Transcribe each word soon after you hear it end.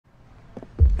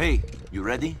Hey, you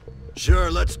ready? Sure,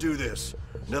 let's do this.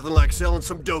 Nothing like selling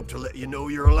some dope to let you know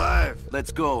you're alive.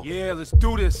 Let's go. Yeah, let's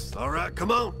do this. All right, come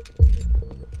on.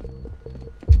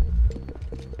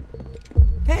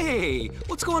 Hey,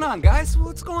 what's going on, guys?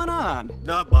 What's going on?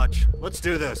 Not much. Let's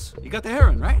do this. You got the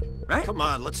heroin, right? Right? Come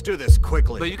on, let's do this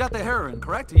quickly. But you got the heroin,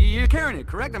 correct? You're carrying it,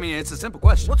 correct? I mean, it's a simple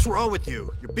question. What's wrong with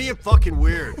you? You're being fucking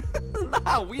weird.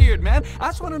 Not weird, man. I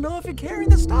just want to know if you're carrying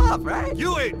the stuff, right?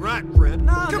 You ain't right, friend.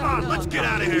 No, Come no, on, no, let's no. get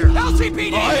out of here.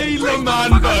 LCPD!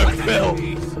 Eilenmanbergville!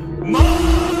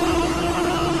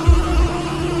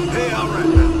 Hey, all right,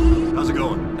 man. How's it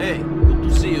going? Hey, good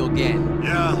to see you again.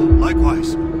 Yeah,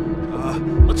 likewise.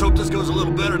 Let's hope this goes a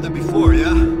little better than before, yeah?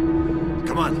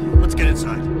 Come on, let's get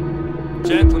inside.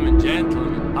 Gentlemen,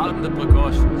 out of the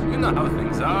precautions. You know how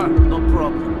things are. No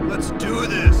problem. Let's do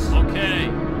this. Okay,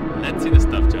 let's see the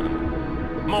stuff, gentlemen.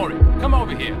 Maury, come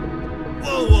over here.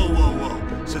 Whoa, whoa, whoa,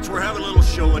 whoa. Since we're having a little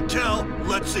show and tell,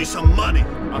 let's see some money.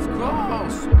 Of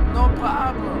course. No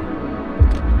problem.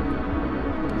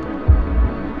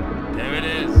 There it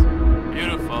is.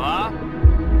 Beautiful, huh?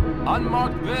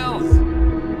 Unmarked bills.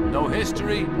 No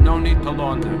history, no need to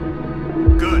launder.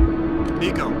 Good.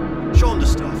 Nico, show him the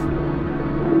stuff.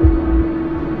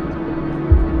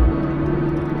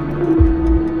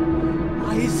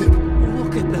 Isaac,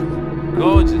 look at them.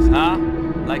 Gorgeous, huh?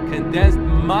 Like condensed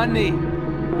money.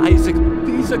 Isaac,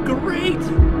 these are great.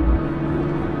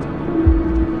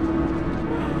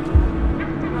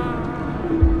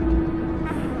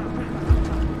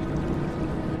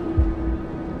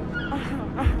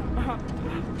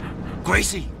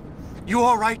 Gracie, you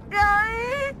all right?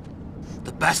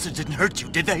 The bastard didn't hurt you,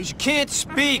 did they? She can't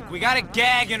speak. We got a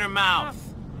gag in her mouth.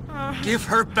 Give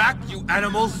her back, you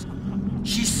animals!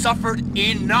 She suffered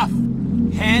enough!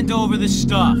 Hand over the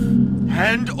stuff.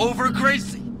 Hand over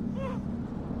Gracie!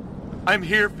 I'm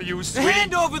here for you, sweetie!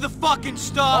 Hand over the fucking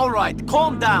stuff! All right,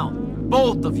 calm down.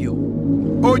 Both of you.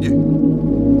 Oye,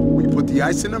 we put the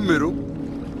ice in the middle,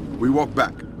 we walk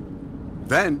back.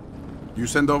 Then, you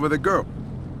send over the girl.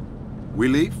 We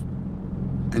leave,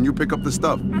 and you pick up the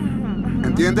stuff.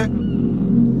 Entiende?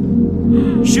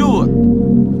 Sure.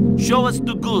 Show us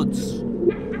the goods.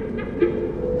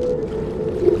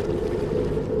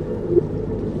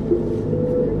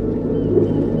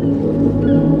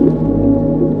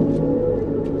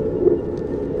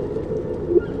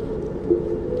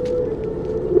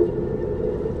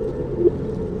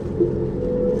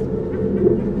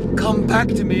 Come back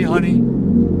to me, honey.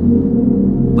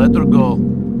 Let her go.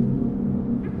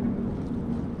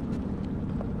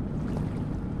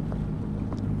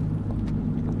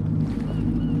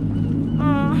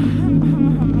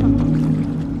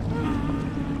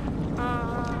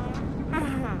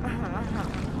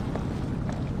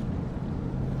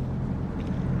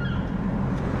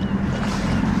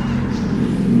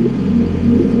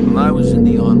 When I was in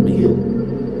the army, we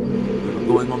were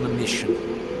going on a mission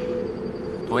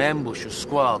to ambush a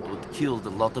squad that killed a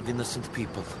lot of innocent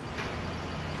people.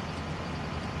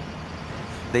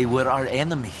 They were our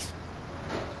enemies,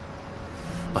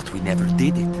 but we never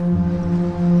did it.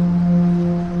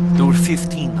 There were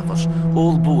 15 of us,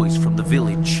 all boys from the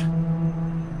village.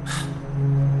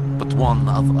 But one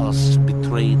of us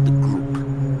betrayed the group.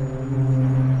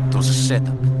 It was a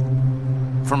setup.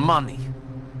 For money.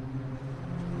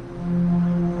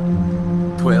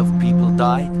 12 people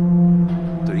died.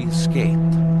 3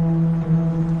 escaped.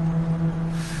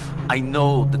 I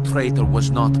know the traitor was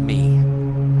not me.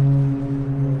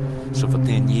 So for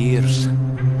 10 years,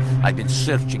 I've been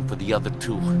searching for the other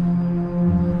 2.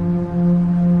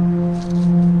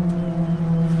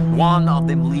 One of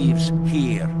them lives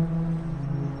here.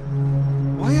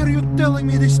 Why are you telling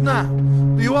me this now?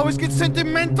 Do you always get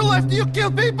sentimental after you kill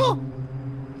people?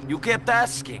 You kept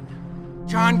asking.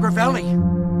 John Gravelli.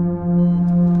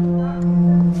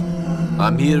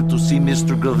 I'm here to see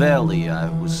Mr. Gravelli. I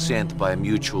was sent by a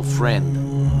mutual friend.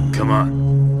 Come on.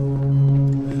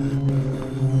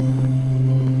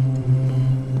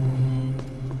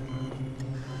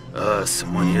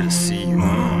 Someone here to see you.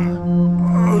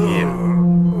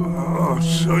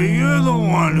 So you're the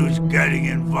one who's getting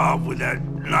involved with that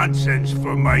nonsense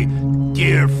for my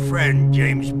dear friend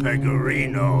James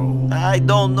Pecorino. I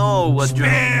don't know what you're...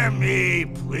 Spare me,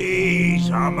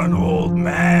 please. I'm an old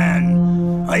man.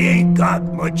 I ain't got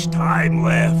much time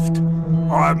left.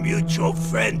 Our mutual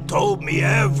friend told me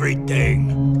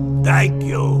everything. Thank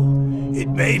you. It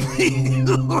made me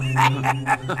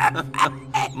laugh.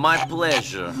 My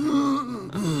pleasure.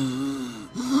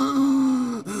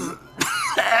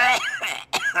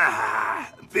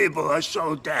 People are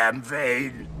so damn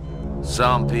vain.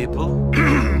 Some people.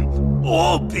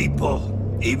 All people.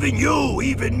 Even you,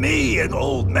 even me, an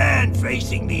old man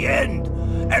facing the end.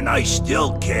 And I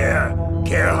still care.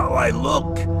 Care how I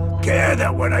look. Care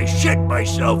that when I shit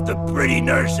myself, the pretty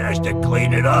nurse has to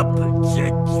clean it up.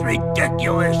 It's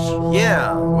ridiculous.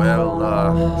 Yeah, well,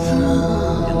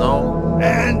 you know...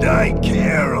 And I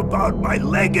care about my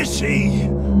legacy.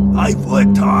 I've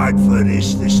worked hard for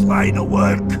this line of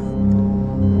work.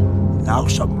 Now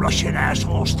some Russian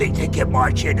assholes think they can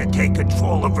march in and take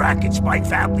control of rackets my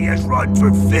family has run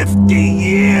for 50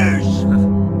 years.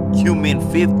 You mean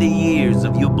 50 years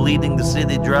of you bleeding the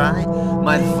city dry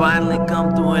might finally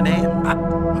come to an end?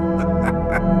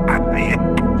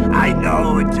 I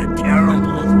know it's a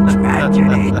terrible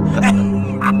tragedy.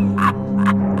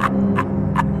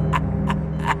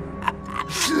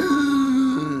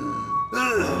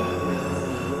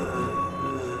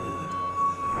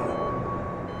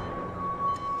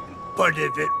 But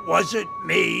if it wasn't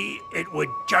me, it would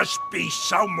just be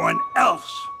someone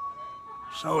else.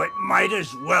 So it might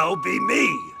as well be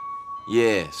me.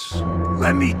 Yes.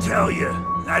 Let me tell you,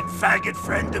 that faggot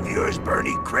friend of yours,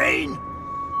 Bernie Crane,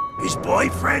 his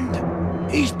boyfriend,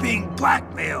 he's being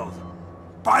blackmailed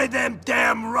by them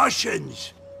damn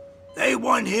Russians. They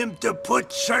want him to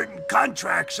put certain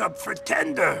contracts up for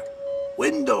tender.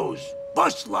 Windows,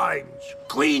 bus lines,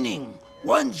 cleaning,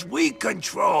 ones we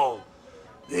control.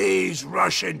 These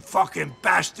Russian fucking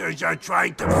bastards are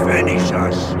trying to finish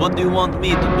us. What do you want me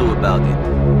to do about it?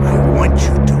 I want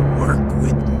you to work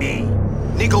with me.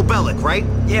 Niko Bellic, right?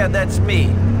 Yeah, that's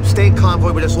me. Stay in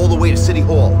convoy with us all the way to City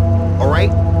Hall, all right?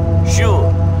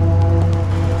 Sure.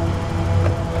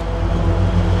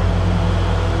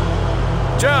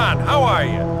 John, how are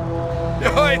you?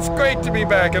 Oh, it's great to be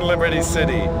back in Liberty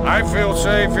City. I feel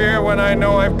safe here when I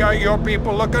know I've got your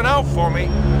people looking out for me.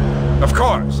 Of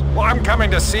course. Well, I'm coming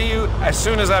to see you as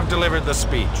soon as I've delivered the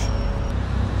speech.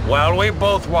 Well, we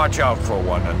both watch out for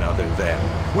one another then.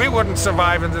 We wouldn't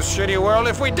survive in this shitty world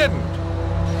if we didn't.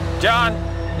 John,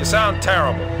 you sound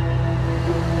terrible.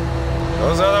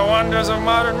 Those are the wonders of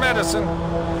modern medicine.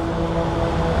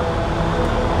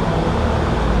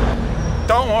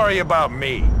 Don't worry about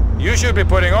me. You should be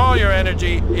putting all your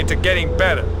energy into getting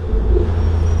better.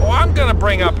 Oh, I'm gonna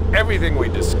bring up everything we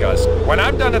discussed. When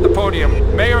I'm done at the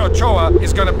podium, Mayor Ochoa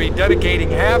is gonna be dedicating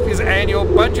half his annual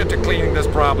budget to cleaning this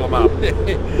problem up.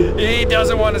 He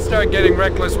doesn't want to start getting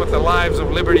reckless with the lives of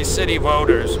Liberty City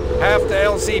voters. Half the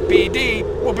LCPD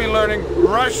will be learning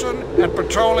Russian and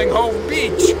patrolling Hove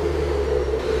Beach.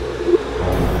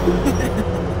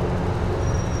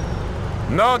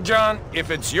 No, John, if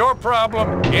it's your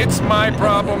problem, it's my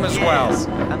problem as well. Yes,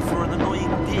 and for an annoying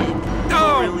dick.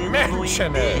 Don't really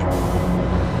mention it.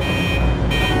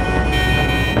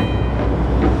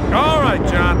 All right,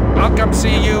 John. I'll come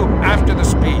see you after the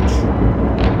speech.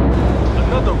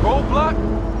 Another roadblock?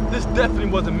 This definitely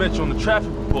wasn't mentioned on the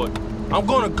traffic report. I'm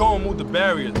gonna go and move the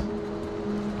barriers.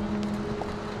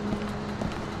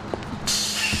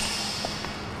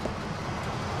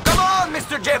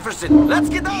 Mr. Jefferson, let's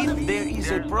get out of here. There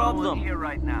is a problem.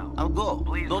 I'll go.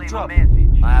 Don't trouble.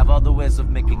 I have other ways of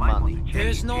making money.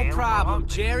 There's no problem.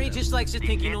 Jerry just likes to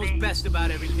think he knows best about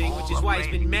everything, which is why he's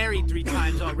been married 3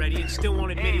 times already and still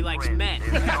won't admit he likes men.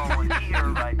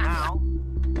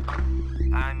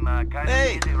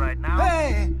 Hey!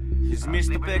 Hey! Is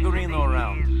Mr. Pecorino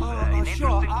around?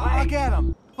 Sure. I'll get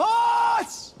him.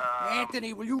 Boss!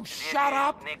 Anthony, will you shut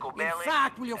up? In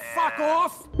fact, will you fuck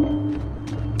off?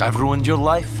 I've ruined your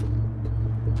life?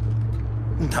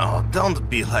 No, don't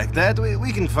be like that.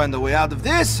 We can find a way out of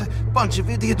this. Bunch of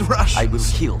idiot Russians. I will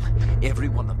kill every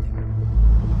one of them.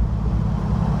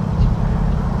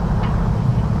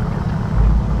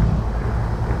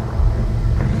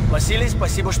 Василий,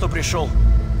 спасибо, что пришел.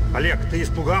 Олег, ты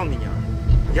испугал меня.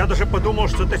 Я даже подумал,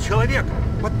 что это человек.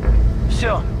 Вот.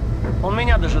 Все, он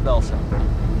меня дожидался.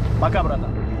 Пока,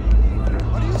 братан.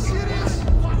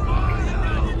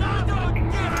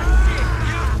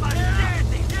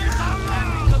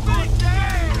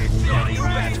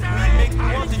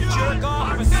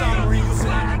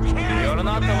 You're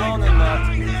not alone in that.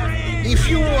 If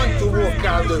you want to walk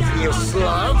out of here,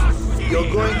 Slav, you're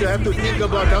going to have to think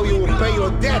about how you will pay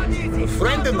your debt. A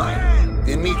friend of mine,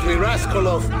 Dmitri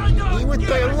Raskolov, he would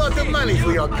pay a lot of money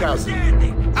for your cousin.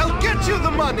 I'll get you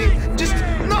the money, just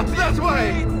not that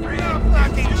way.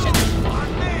 Fucking shit.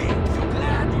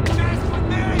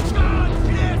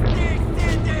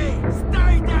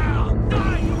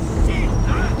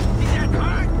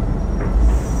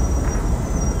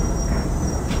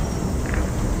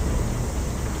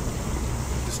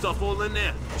 Stuff all in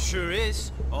there? Sure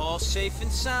is. All safe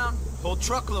and sound. Whole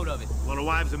truckload of it. Well, the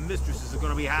wives and mistresses are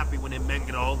gonna be happy when their men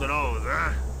get a hold of those,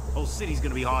 huh? Whole city's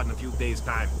gonna be hard in a few days'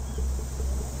 time.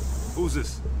 Who's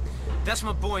this? That's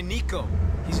my boy Nico.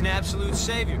 He's an absolute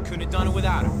savior. Couldn't have done it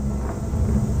without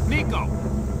him. Nico,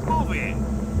 come over here.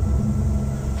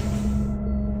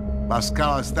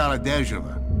 Pascal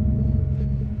Starodejova.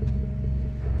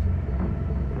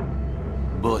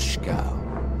 Bushkow.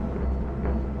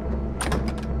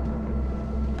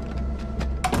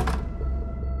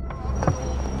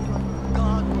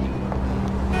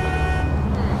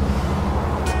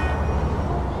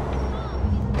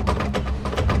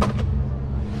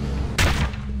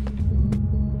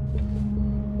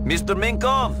 Mr.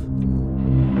 Minkov?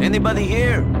 Anybody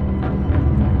here?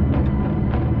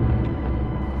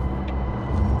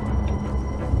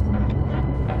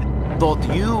 Thought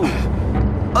you?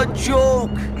 A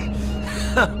joke!